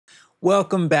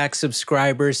Welcome back,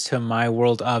 subscribers, to my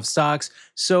world of stocks.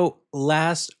 So,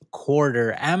 last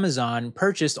quarter, Amazon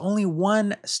purchased only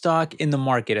one stock in the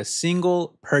market, a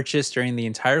single purchase during the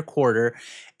entire quarter.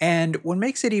 And what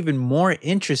makes it even more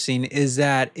interesting is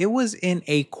that it was in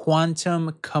a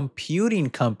quantum computing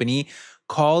company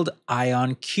called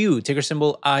IONQ, ticker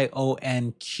symbol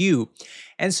IONQ.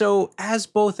 And so, as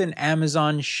both an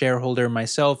Amazon shareholder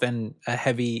myself and a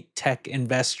heavy tech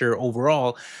investor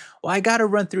overall, well, I got to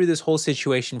run through this whole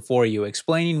situation for you,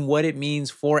 explaining what it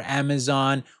means for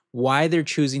Amazon, why they're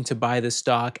choosing to buy the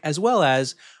stock, as well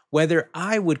as whether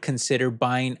I would consider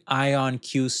buying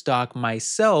IonQ stock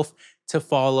myself to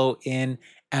follow in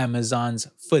Amazon's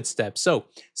footsteps. So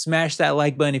smash that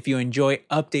like button if you enjoy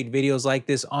update videos like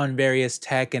this on various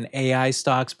tech and AI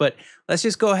stocks. But let's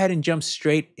just go ahead and jump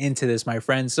straight into this, my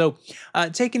friends. So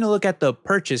taking a look at the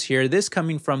purchase here, this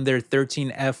coming from their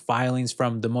 13F filings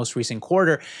from the most recent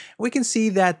quarter, we can see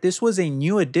that this was a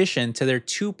new addition to their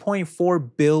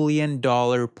 $2.4 billion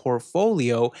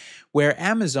portfolio, where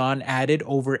Amazon added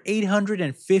over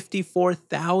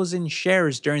 854,000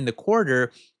 shares during the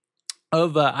quarter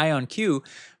of IonQ,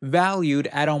 valued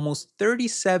at almost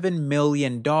 $37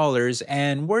 million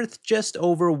and worth just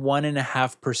over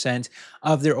 1.5%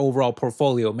 of their overall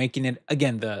portfolio, making it,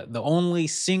 again, the only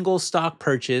single stock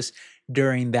purchase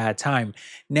during that time.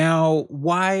 Now,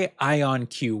 why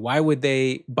IonQ? Why would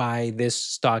they buy this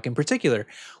stock in particular?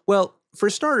 Well, for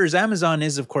starters, Amazon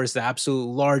is, of course, the absolute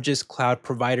largest cloud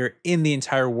provider in the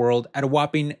entire world at a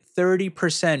whopping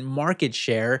 30% market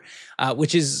share,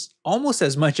 which is almost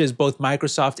as much as both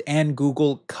Microsoft and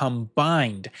Google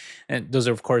combined. And those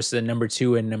are, of course, the number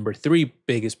 2 and number 3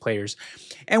 biggest players.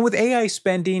 And with AI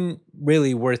spending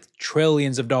really worth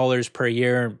trillions of dollars per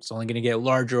year, it's only going to get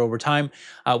larger over time,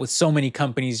 with so many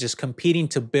companies just competing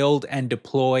to build and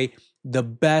deploy the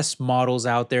best models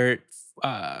out there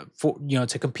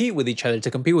to compete with each other, to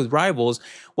compete with rivals.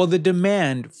 Well, the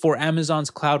demand for Amazon's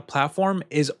cloud platform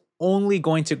is only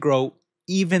going to grow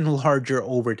even larger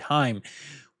over time.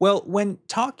 Well, when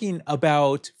talking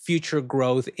about future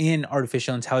growth in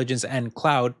artificial intelligence and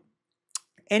cloud,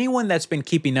 anyone that's been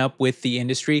keeping up with the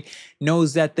industry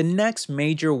knows that the next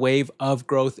major wave of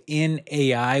growth in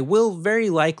AI will very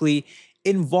likely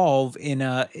involve in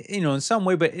some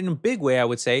way, but in a big way, I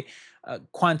would say,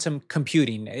 quantum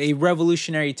computing, a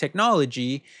revolutionary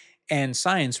technology and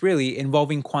science really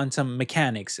involving quantum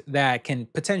mechanics that can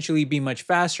potentially be much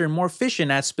faster and more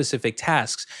efficient at specific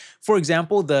tasks. For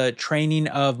example, the training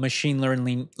of machine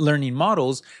learning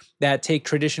models that take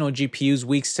traditional GPUs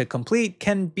weeks to complete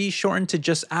can be shortened to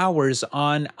just hours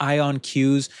on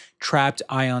IonQ's trapped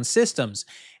ion systems.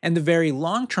 And the very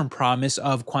long-term promise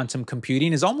of quantum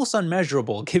computing is almost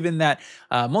unmeasurable, given that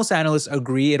most analysts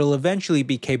agree it'll eventually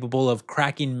be capable of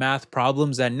cracking math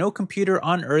problems that no computer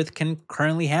on Earth can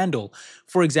currently handle.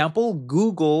 For example,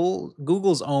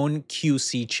 Google's own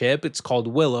QC chip, it's called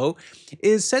Willow,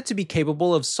 is said to be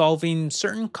capable of solving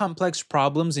certain complex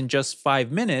problems in just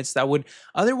 5 minutes that would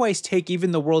otherwise take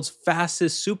even the world's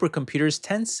fastest supercomputers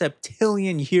 10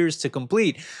 septillion years to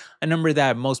complete, a number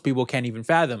that most people can't even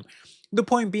fathom. The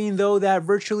point being, though, that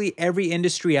virtually every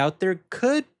industry out there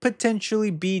could potentially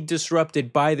be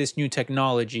disrupted by this new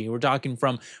technology. We're talking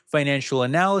from financial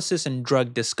analysis and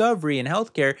drug discovery and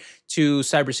healthcare to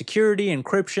cybersecurity,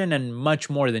 encryption, and much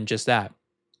more than just that.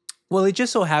 Well, it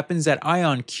just so happens that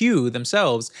IonQ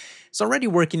themselves is already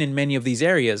working in many of these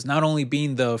areas, not only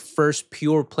being the first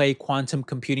pure play quantum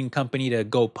computing company to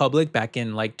go public back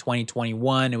in like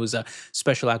 2021. It was a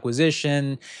special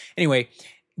acquisition. Anyway,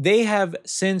 they have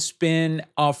since been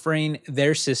offering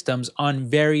their systems on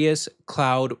various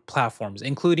cloud platforms,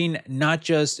 including not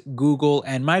just Google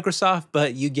and Microsoft,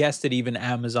 but you guessed it, even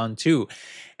Amazon too.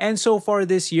 And so far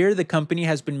this year, the company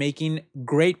has been making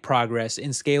great progress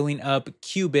in scaling up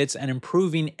qubits and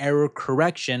improving error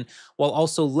correction, while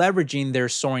also leveraging their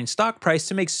soaring stock price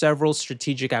to make several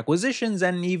strategic acquisitions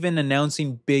and even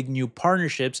announcing big new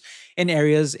partnerships in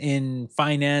areas in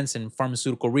finance and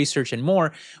pharmaceutical research and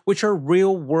more, which are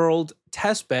real-world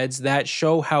test beds that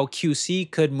show how QC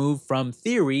could move from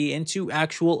theory into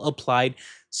actual applied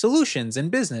solutions in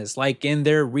business, like in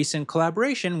their recent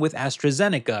collaboration with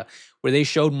AstraZeneca, where they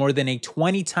showed more than a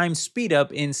 20 times speed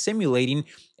up in simulating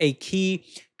a key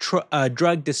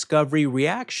drug discovery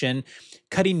reaction,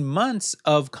 cutting months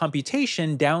of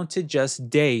computation down to just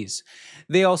days.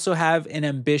 They also have an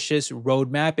ambitious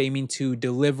roadmap aiming to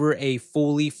deliver a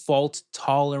fully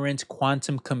fault-tolerant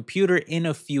quantum computer in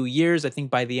a few years, I think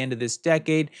by the end of this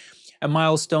decade. a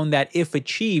milestone that, if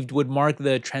achieved, would mark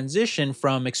the transition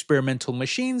from experimental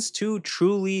machines to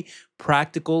truly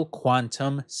practical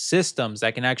quantum systems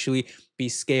that can actually be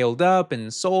scaled up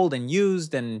and sold and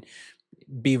used and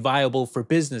be viable for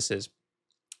businesses.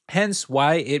 Hence,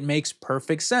 why it makes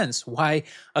perfect sense why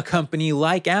a company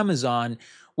like Amazon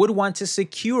would want to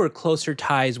secure closer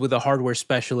ties with a hardware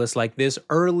specialist like this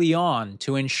early on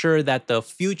to ensure that the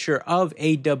future of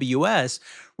AWS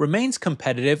remains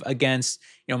competitive against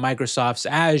Microsoft's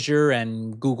Azure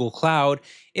and Google Cloud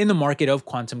in the market of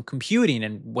quantum computing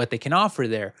and what they can offer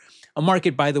there. A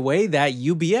market, by the way, that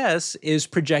UBS is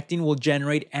projecting will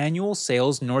generate annual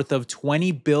sales north of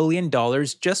 $20 billion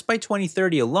just by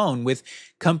 2030 alone, with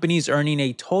companies earning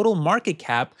a total market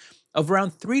cap of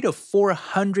around $300 to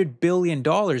 $400 billion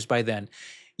by then.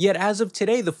 Yet as of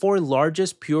today, the four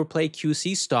largest pure play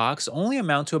QC stocks only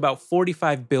amount to about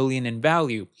 $45 billion in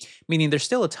value, meaning there's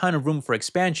still a ton of room for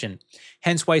expansion.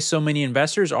 Hence why so many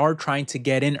investors are trying to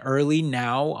get in early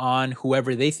now on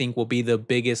whoever they think will be the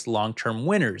biggest long-term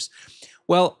winners.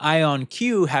 Well,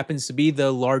 IONQ happens to be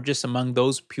the largest among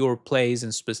those pure plays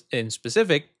in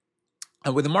specific,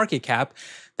 with a market cap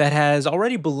that has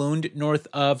already ballooned north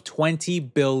of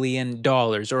 $20 billion,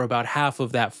 or about half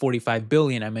of that $45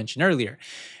 billion I mentioned earlier.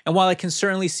 And while I can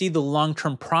certainly see the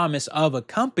long-term promise of a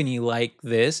company like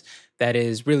this that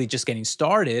is really just getting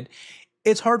started,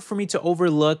 it's hard for me to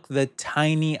overlook the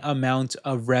tiny amount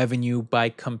of revenue by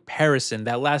comparison.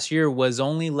 That last year was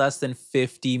only less than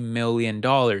 $50 million.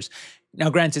 Now,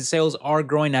 granted, sales are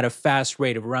growing at a fast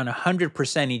rate of around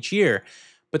 100% each year,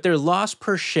 but their loss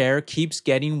per share keeps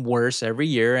getting worse every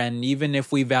year. And even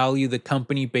if we value the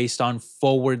company based on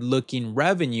forward-looking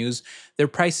revenues, their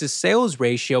price-to-sales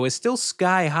ratio is still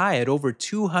sky high at over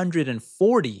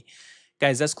 240.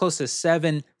 Guys, that's close to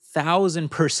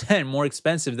 7,000% more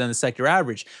expensive than the sector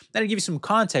average. Now, to give you some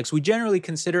context, we generally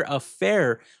consider a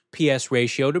fair PS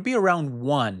ratio to be around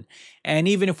 1. And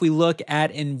even if we look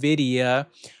at NVIDIA,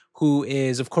 who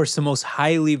is, of course, the most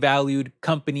highly valued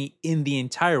company in the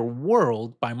entire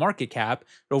world by market cap,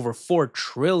 at over $4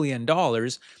 trillion,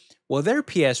 well, their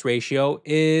PS ratio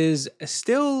is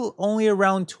still only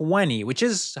around 20, which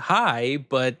is high,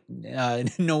 but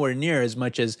nowhere near as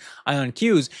much as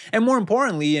IONQ's. And more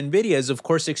importantly, NVIDIA is, of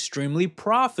course, extremely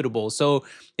profitable. So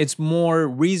it's more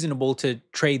reasonable to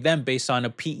trade them based on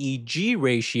a PEG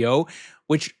ratio,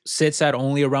 which sits at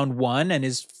only around 1 and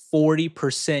is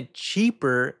 40%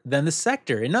 cheaper than the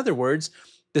sector. In other words,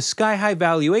 the sky-high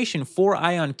valuation for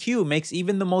IONQ makes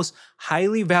even the most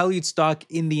highly valued stock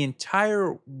in the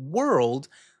entire world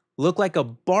look like a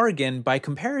bargain by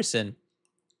comparison.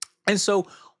 And so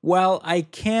while I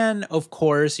can, of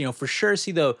course, for sure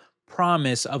see the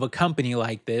promise of a company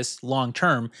like this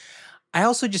long-term, I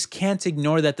also just can't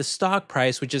ignore that the stock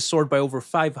price, which has soared by over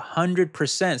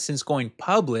 500% since going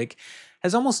public,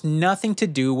 has almost nothing to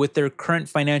do with their current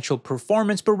financial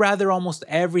performance, but rather almost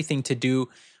everything to do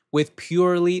with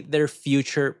purely their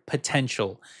future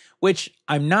potential, which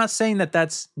I'm not saying that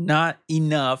that's not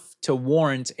enough to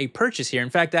warrant a purchase here.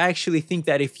 In fact, I actually think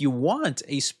that if you want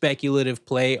a speculative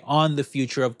play on the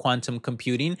future of quantum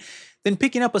computing, then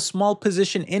picking up a small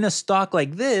position in a stock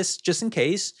like this, just in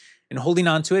case, and holding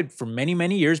on to it for many,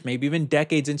 many years, maybe even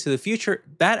decades into the future,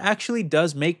 that actually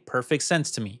does make perfect sense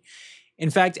to me. In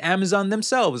fact, Amazon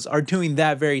themselves are doing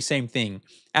that very same thing,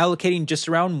 allocating just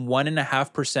around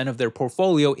 1.5% of their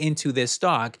portfolio into this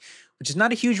stock, which is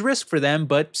not a huge risk for them,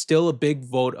 but still a big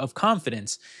vote of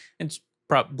confidence. It's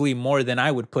probably more than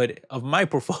I would put of my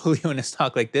portfolio in a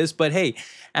stock like this, but hey,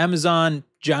 Amazon,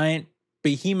 giant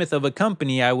behemoth of a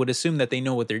company, I would assume that they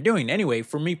know what they're doing. Anyway,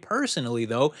 for me personally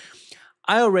though,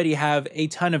 I already have a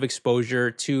ton of exposure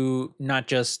to not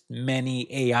just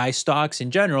many AI stocks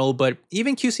in general, but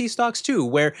even QC stocks too,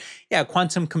 where, yeah,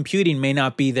 quantum computing may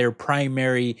not be their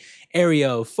primary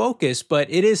area of focus, but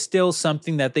it is still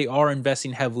something that they are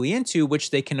investing heavily into,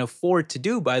 which they can afford to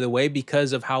do, by the way,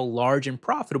 because of how large and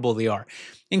profitable they are,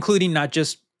 including not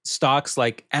just stocks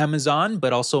like Amazon,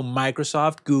 but also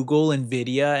Microsoft, Google,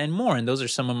 Nvidia, and more. And those are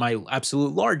some of my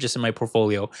absolute largest in my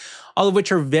portfolio, all of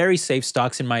which are very safe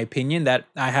stocks, in my opinion, that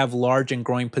I have large and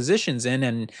growing positions in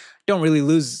and don't really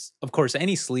lose, of course,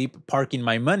 any sleep parking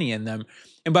my money in them.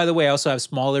 And by the way, I also have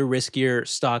smaller, riskier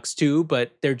stocks too,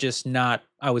 but they're just not,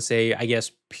 I would say, I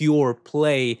guess, pure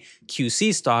play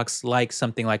QC stocks like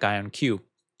something like IONQ.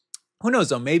 Who knows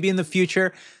though, maybe in the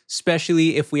future,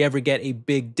 especially if we ever get a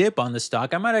big dip on the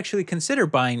stock, I might actually consider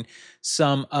buying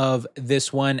some of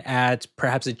this one at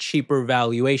perhaps a cheaper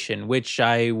valuation, which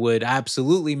I would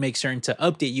absolutely make certain to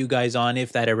update you guys on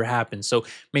if that ever happens. So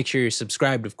make sure you're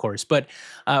subscribed, of course. But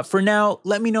for now,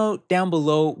 let me know down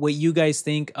below what you guys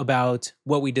think about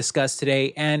what we discussed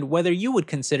today and whether you would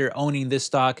consider owning this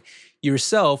stock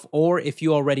yourself, or if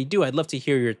you already do. I'd love to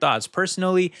hear your thoughts.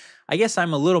 Personally, I guess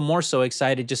I'm a little more so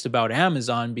excited just about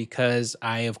Amazon because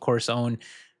I, of course, own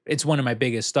it's one of my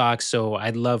biggest stocks. So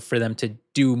I'd love for them to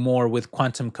do more with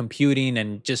quantum computing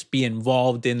and just be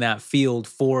involved in that field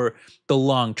for the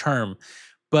long term.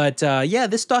 But yeah,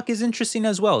 this stock is interesting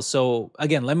as well. So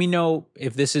again, let me know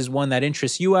if this is one that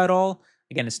interests you at all.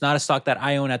 Again, it's not a stock that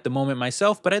I own at the moment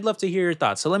myself, but I'd love to hear your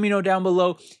thoughts. So let me know down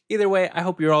below. Either way, I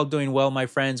hope you're all doing well, my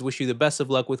friends. Wish you the best of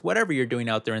luck with whatever you're doing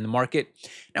out there in the market.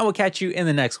 And we'll catch you in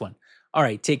the next one. All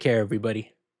right, take care,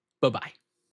 everybody. Bye-bye.